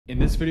In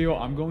this video,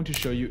 I'm going to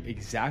show you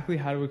exactly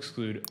how to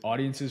exclude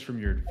audiences from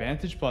your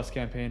Advantage Plus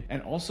campaign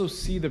and also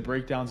see the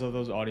breakdowns of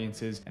those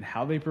audiences and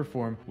how they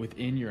perform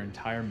within your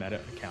entire Meta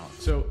account.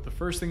 So the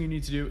first thing you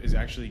need to do is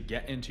actually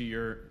get into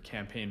your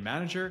campaign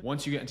manager.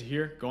 Once you get into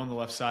here, go on the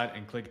left side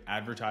and click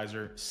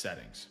advertiser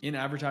settings. In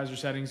advertiser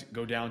settings,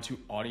 go down to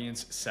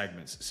audience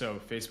segments. So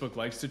Facebook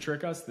likes to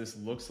trick us. This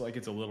looks like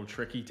it's a little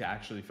tricky to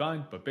actually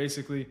find, but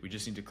basically we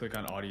just need to click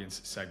on audience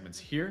segments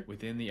here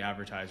within the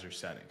advertiser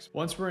settings.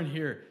 Once we're in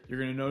here, you're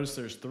going to notice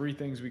there's three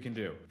things we can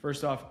do.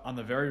 First off, on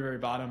the very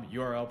bottom,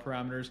 URL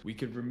parameters, we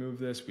could remove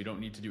this. We don't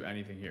need to do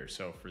anything here.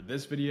 So for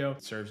this video,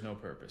 it serves no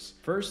purpose.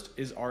 First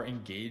is our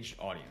engaged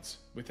audience.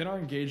 Within our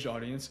engaged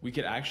audience, we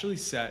could actually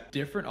set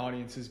different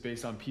audiences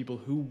based on people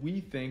who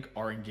we think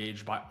are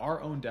engaged by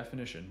our own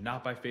definition,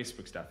 not by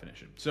Facebook's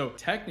definition. So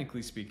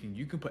technically speaking,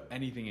 you can put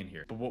anything in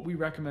here, but what we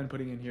recommend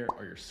putting in here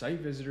are your site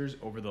visitors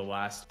over the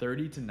last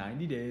 30 to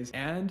 90 days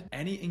and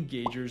any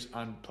engagers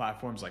on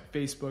platforms like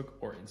Facebook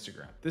or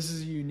Instagram. This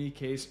is a unique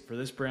case for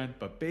this brand,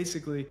 but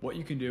basically what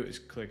you can do is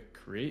click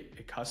create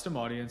a custom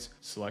audience,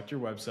 select your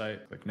website,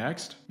 click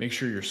next, make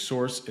sure your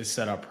source is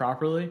set up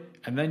properly,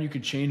 and then you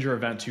can change your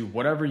event to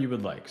whatever you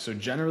would like. So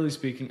generally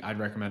speaking, I'd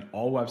recommend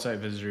all website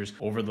visitors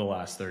over the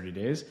last 30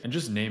 days and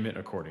just name it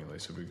accordingly.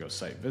 So we go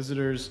site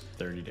visitors,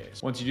 30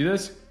 days. Once you do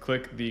this,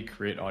 click the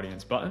create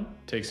audience button.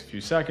 Takes a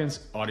few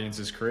seconds, audience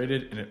is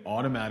created, and it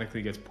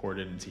automatically gets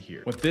ported into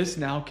here. What this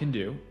now can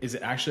do is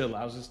it actually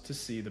allows us to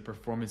see the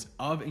performance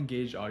of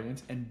engaged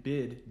audience and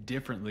bid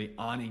differently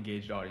on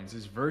engaged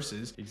audiences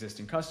versus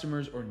existing customers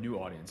or new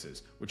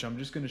audiences, which I'm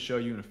just going to show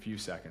you in a few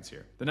seconds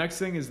here. The next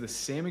thing is the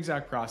same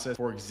exact process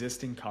for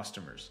existing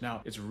customers.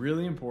 Now, it's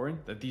really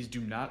important that these do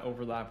not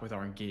overlap with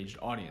our engaged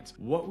audience.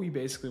 What we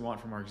basically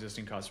want from our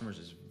existing customers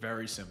is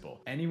very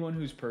simple. Anyone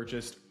who's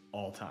purchased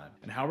all time.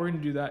 And how we're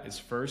going to do that is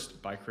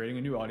first by creating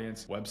a new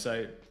audience,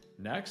 website.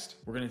 Next,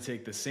 we're going to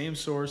take the same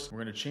source,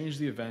 we're going to change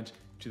the event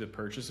to the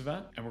purchase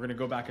event, and we're going to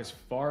go back as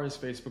far as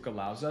Facebook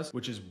allows us,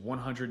 which is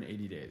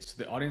 180 days.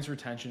 So the audience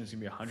retention is going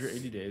to be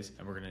 180 days,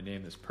 and we're going to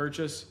name this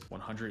purchase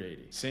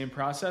 180. Same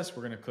process,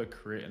 we're going to click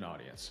create an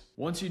audience.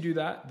 Once you do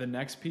that, the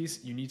next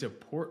piece, you need to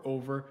port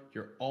over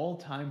your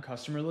all-time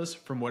customer list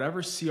from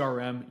whatever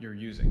CRM you're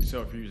using.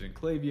 So if you're using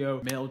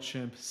Klaviyo,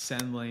 MailChimp,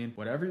 SendLane,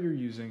 whatever you're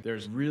using,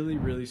 there's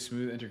really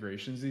smooth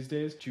integrations these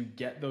days to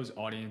get those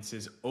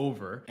audiences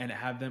over and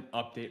have them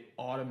update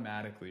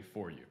automatically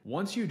for you.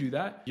 Once you do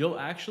that, you'll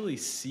actually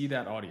see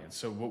that audience.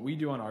 So what we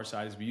do on our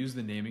side is we use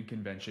the naming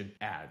convention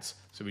ads.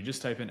 So we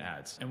just type in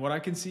ads. And what I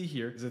can see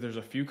here is that there's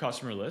a few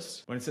customer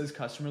lists. When it says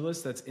customer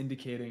list, that's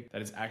indicating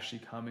that it's actually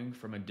coming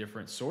from a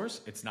different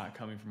source. It's not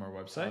coming from our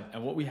website.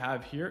 And what we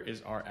have here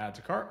is our add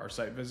to cart, our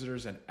site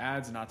visitors, and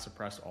ads not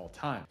suppressed all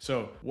time.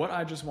 So what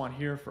I just want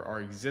here for our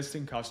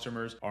existing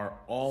customers are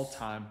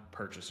all-time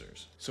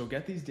purchasers. So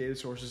get these data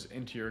sources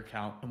into your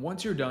account. And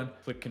once you're done,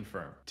 click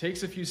confirm.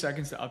 Takes a few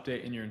seconds to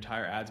update in your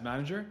entire ads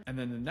manager. And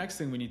then the next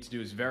thing we need to do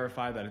is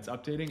verify that it's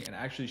updating and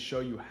actually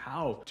show you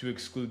how to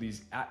exclude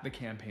these at the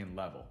campaign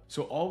level.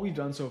 So all we've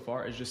done so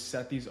far is just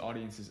set these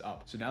audiences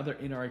up. So now they're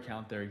in our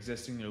account, they're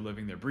existing, they're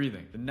living, they're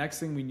breathing. The next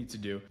thing we need to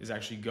do is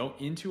actually go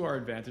into our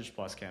Advantage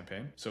Plus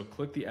campaign. So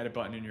click the edit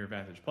button in your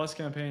Advantage Plus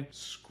campaign,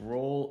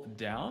 scroll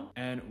down,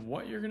 and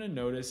what you're going to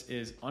notice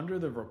is under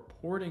the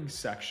reporting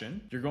section,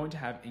 you're going to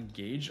have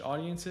engaged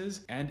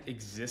audiences and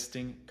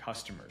existing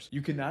customers.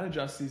 You cannot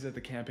adjust these at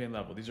the campaign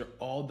level. These are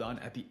all done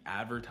at the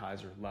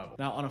advertiser level.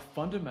 Now, on a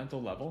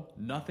fundamental level,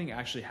 nothing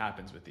actually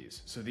happens with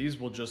these. So these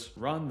will just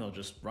run, they'll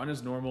just run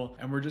as normal,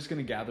 and we're just going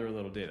to gather a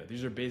little data.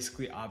 These are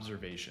basically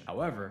observation.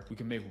 However, we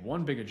can make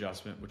one big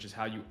adjustment, which is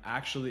how you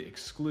actually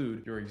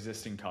exclude your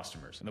existing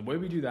customers. And the way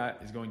we do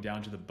that is going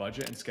down to the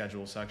budget and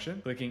schedule section,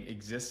 clicking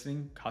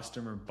existing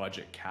customer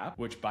budget cap,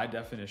 which by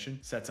definition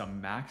sets a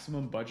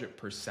maximum budget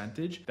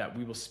percentage that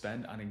we will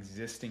spend on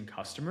existing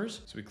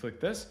customers. So we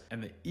click this,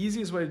 and the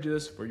easiest way to do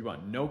this where you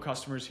want no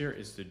customers here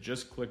is to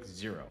just click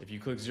 0. If you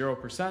click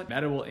 0%,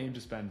 Meta will aim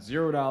to spend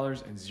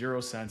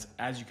 $0.00,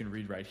 as you can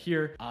read right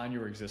here, on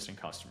your existing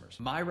customers.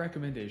 My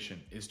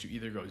recommendation is to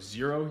either go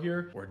 0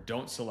 here or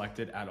don't select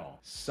it at all.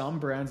 Some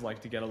brands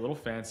like to get a little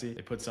fancy.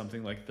 They put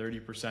something like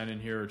 30% in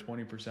here or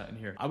 20% in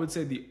here. I would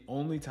say the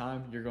only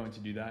time you're going to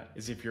do that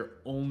is if you're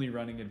only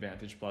running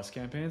Advantage Plus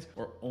campaigns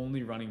or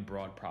only running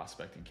broad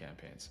prospecting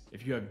campaigns.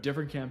 If you have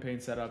different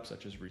campaigns set up,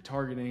 such as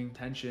retargeting,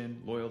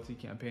 retention, loyalty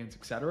campaigns,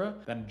 etc.,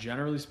 then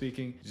generally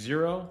speaking,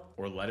 0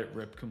 or let it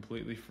rip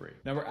completely free.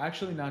 Now we're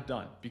actually not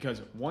done,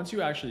 because once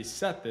you actually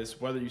set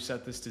this, whether you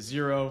set this to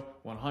 0,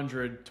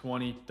 100,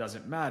 20,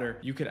 doesn't matter,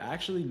 you could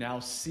actually now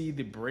see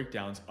the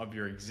breakdowns of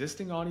your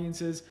existing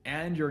audiences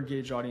and your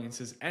engaged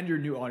audiences and your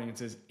new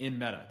audiences in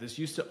Meta. This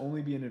used to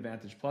only be an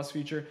Advantage Plus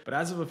feature, but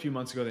as of a few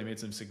months ago, they made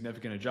some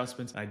significant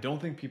adjustments, and I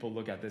don't think people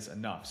look at this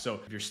enough. So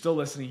if you're still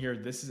listening here,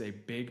 this is a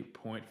big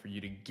point for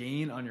you to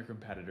gain on your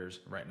competitors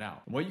right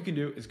now. And what you can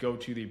do is go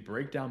to the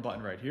breakdown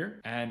button right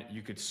here, and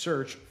you could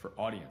search for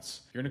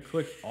audience. You're gonna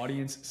click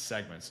audience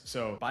segments.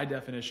 So by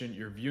definition,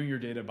 you're viewing your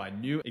data by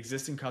new,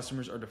 existing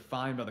customers are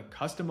defined by the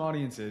custom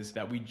audiences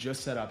that we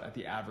just set up at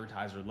the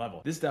advertiser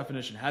level. This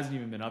definition hasn't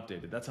even been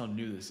updated. That's how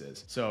new this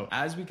is. So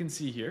as we can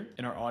see here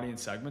in our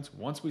audience segments,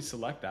 once we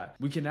select that,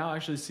 we can now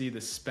actually see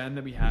the spend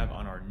that we have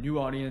on our new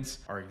audience,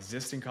 our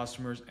existing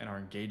customers, and our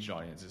engaged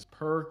audiences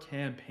per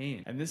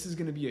campaign. And this is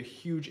going to be a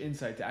huge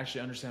insight to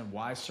actually understand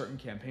why certain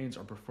campaigns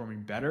are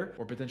performing better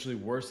or potentially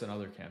worse than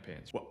other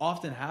campaigns. What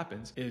often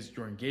happens is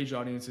your engaged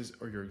audiences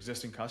or your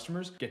existing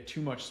customers get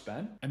too much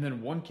spend, and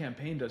then one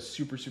campaign does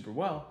super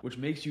well, which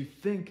makes you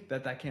think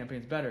that that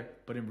campaign's better,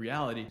 but in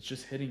reality, it's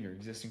just hitting your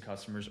existing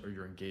customers or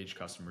your engaged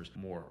customers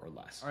more or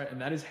less. All right,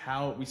 and that is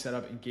how we set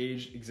up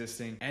engaged,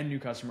 existing, and new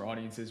customer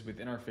audiences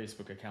within our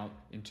Facebook account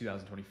in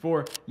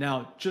 2024.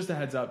 Now, just a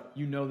heads up,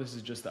 you know this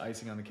is just the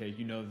icing on the cake.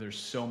 You know there's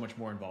so much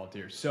more involved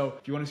here. So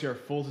if you want to see our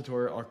full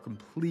tutorial, our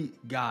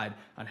complete guide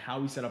on how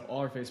we set up all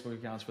our Facebook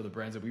accounts for the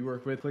brands that we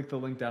work with, click the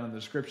link down in the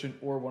description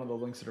or one of the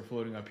links that are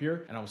floating up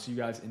here, and I will see you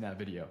guys in that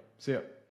video. See ya.